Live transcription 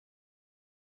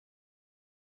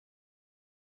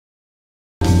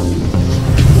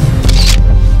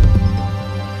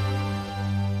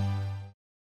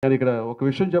నేను ఇక్కడ ఒక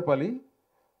విషయం చెప్పాలి.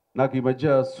 నాకు ఈ మధ్య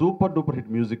సూపర్ డూపర్ హిట్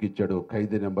మ్యూజిక్ ఇచ్చాడు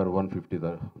ఖైదీ నెంబర్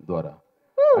 150 ద్వారా.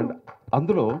 అండ్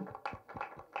అందులో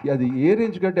అది ఏ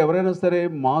రేంజ్ కంటే ఎవరైనా సరే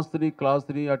మాస్ని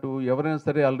క్లాస్ని అటు ఎవరైనా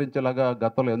సరే అలరించేలాగా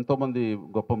గతంలో ఎంతోమంది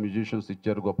గొప్ప మ్యూజిషియన్స్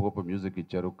ఇచ్చారు, గొప్ప గొప్ప మ్యూజిక్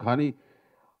ఇచ్చారు. కానీ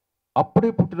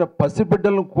అప్పుడే పుట్టిన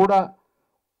పసిబిడ్డలను కూడా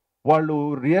వాళ్ళు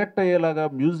రియాక్ట్ అయ్యేలాగా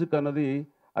మ్యూజిక్ అన్నది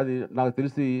అది నాకు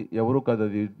తెలిసి ఎవరు కాదు,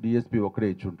 అది డిఎస్పి ఒక్కడే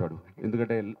ఇచ్చి ఉంటాడు.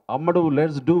 ఎందుకంటే అమ్మడు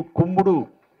లెట్స్ డూ కుమ్ముడు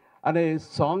అనే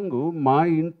సాంగ్ మా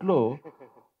ఇంట్లో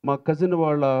మా కజిన్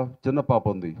వాళ్ళ చిన్న పాప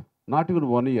ఉంది, నాట్ ఈవెన్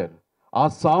 1 year. ఆ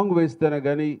సాంగ్ వేస్తేనే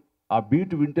కానీ ఆ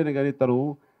బీట్ వింటేనే కానీ తను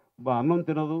అన్నం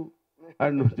తినదు.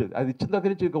 అండ్ అది ఇచ్చిన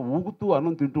దగ్గర నుంచి ఇంకా ఊగుతూ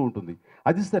అన్నం తింటూ ఉంటుంది.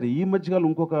 అది సరే ఈ మధ్యకాలం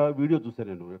ఇంకొక వీడియో చూసాను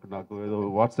నేను, నాకు ఏదో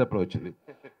వాట్సాప్లో వచ్చింది.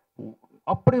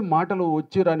 అప్పుడే మాటలు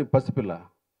వచ్చి రాని పసిపిల్ల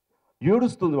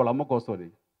ఏడుస్తుంది వాళ్ళ అమ్మ కోసం అని.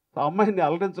 ఆ అమ్మాయిని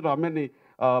అలరించడం, అమ్మాయిని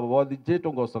ఇది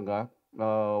చేయటం కోసంగా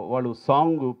వాళ్ళు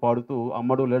సాంగ్ పాడుతూ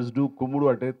అమ్మడు లెట్స్ డూ కుమ్ముడు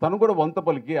అంటే తను కూడా వంత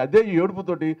పలికి అదే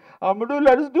ఏడుపుతోటి అమ్మడు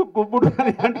లెట్స్ డూ కుమ్ముడు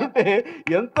అని అంటుంటే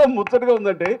ఎంత ముచ్చటగా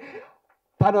ఉందంటే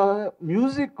తన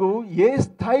మ్యూజిక్ ఏ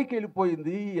స్థాయికి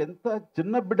వెళ్ళిపోయింది. ఎంత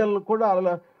చిన్న బిడ్డలను కూడా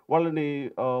అలా వాళ్ళని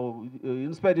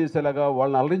ఇన్స్పైర్ చేసేలాగా,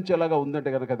 వాళ్ళని అలరించేలాగా ఉందంటే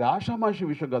కనుక అది ఆషామాషి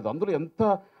విషయం కాదు. అందులో ఎంత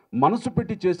మనసు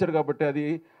పెట్టి చేశాడు కాబట్టి అది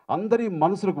అందరి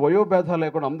మనసులకు వయోభేదాలు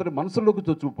లేకుండా అందరి మనసుల్లోకి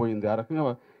చొచ్చుకుపోయింది. ఆ రకంగా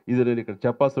ఇది నేను ఇక్కడ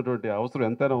చెప్పాల్సినటువంటి అవసరం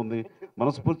ఎంతైనా ఉంది.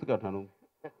 మనస్ఫూర్తిగా అంటున్నాను.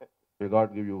 May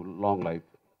God give you long life.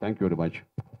 Thank you very much.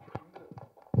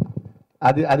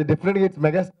 అది డెఫినెట్గా it's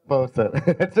megastar power sir.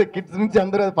 Kids నుంచి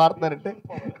అందరూ అది పాడుతున్నారంటే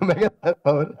మెగాస్టార్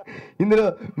పవర్. ఇందులో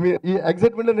మీ ఈ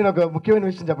ఎగ్జైట్మెంట్లో నేను ఒక ముఖ్యమైన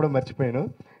విషయం చెప్పడం మర్చిపోయాను.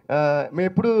 మేము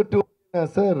ఎప్పుడు టూర్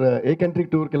సార్, ఏ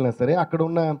కంట్రీకి టూర్కి వెళ్ళినా సరే అక్కడ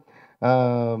ఉన్న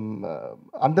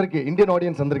అందరికీ, ఇండియన్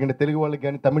ఆడియన్స్ అందరికీ, అంటే తెలుగు వాళ్ళకి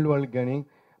కానీ తమిళ వాళ్ళకి కానీ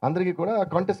అందరికీ కూడా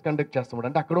కాంటెస్ట్ కండక్ట్ చేస్తాం.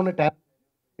 అంటే అక్కడ ఉన్న టాలెంట్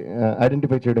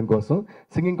ఐడెంటిఫై చేయడం కోసం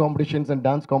singing competitions and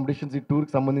dance competitions ఈ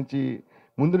టూర్కి సంబంధించి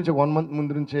ముందు నుంచి 1 month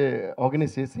ముందు నుంచే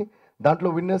ఆర్గనైజ్ చేసి దాంట్లో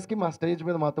విన్నర్స్కి మా స్టేజ్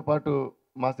మీద మాతో పాటు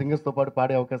మా సింగర్స్తో పాటు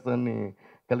పాడే అవకాశాన్ని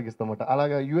కలిగిస్తామన్నమాట.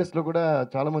 అలాగా యూఎస్లో కూడా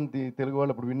చాలామంది తెలుగు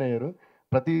వాళ్ళు అప్పుడు విన్ అయ్యారు.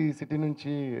 ప్రతి సిటీ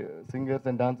నుంచి సింగర్స్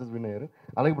అండ్ డాన్సర్స్ విన్ అయ్యారు.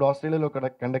 అలాగే ఇప్పుడు ఆస్ట్రేలియాలో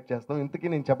కండక్ట్ చేస్తాం. ఇంతకీ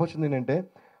నేను చెప్పొచ్చింది ఏంటంటే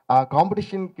ఆ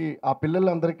కాంపిటీషన్కి ఆ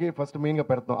పిల్లలందరికీ ఫస్ట్ మెయిన్గా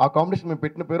పెడతాం. ఆ కాంపిటీషన్ మేము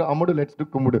పెట్టిన పేరు అమ్మడు let's do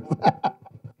కుమ్ముడు.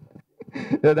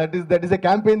 that is a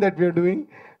campaign that we are doing,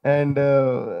 and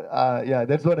yeah,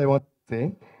 that's what I want to say.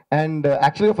 And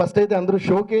actually first అయితే అందరూ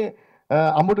షోకే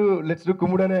అమ్ముడు లెట్స్ డూ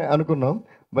కుమ్ముడు అనే అనుకున్నాం.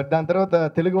 బట్ దాని తర్వాత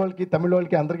తెలుగు వాళ్ళకి తమిళ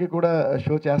వాళ్ళకి అందరికీ కూడా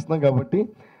షో చేస్తున్నాం కాబట్టి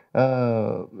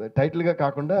టైటిల్గా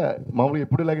కాకుండా మామూలుగా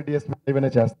ఎప్పుడు ఇలాగే డిఎస్పీ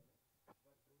ఏమైనా చేస్తాం.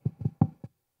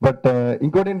 బట్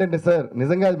ఇంకోటి ఏంటంటే సార్,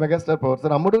 నిజంగా అది మెగాస్టార్ పవర్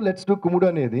సార్. అమ్ముడు లెట్స్ డూ కుమ్ముడు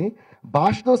అనేది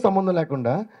భాషతో సంబంధం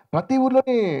లేకుండా ప్రతి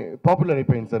ఊర్లోనే పాపులర్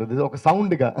అయిపోయింది సార్. అది ఒక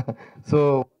సౌండ్గా. సో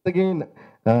అగైన్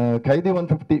ఖైదీ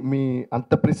 150 మీ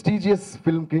అంత ప్రెస్టీజియస్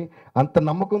ఫిల్మ్కి అంత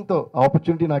నమ్మకంతో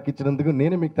ఆపర్చునిటీ నాకు ఇచ్చినందుకు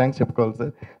నేనే మీకు థ్యాంక్స్ చెప్పుకోవాలి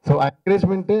సార్. సో ఆ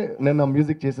ఎంకరేజ్మెంటే నేను నా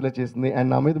మ్యూజిక్ చేసేలా చేసింది. అండ్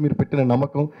నా మీద మీరు పెట్టిన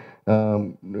నమ్మకం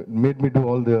made me do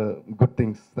all the good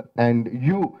things. And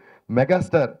you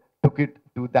megastar took it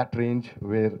to that range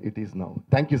where it is now.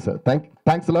 Thank you, sir.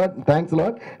 Thanks a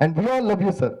lot. And we all love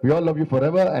you, sir. We all love you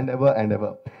forever and ever and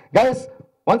ever. Guys,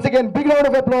 once again, big round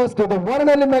of applause to the one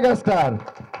and only megastar,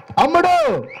 Ammadu.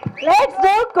 Let's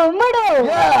do Kummudu.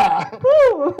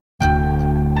 Yeah.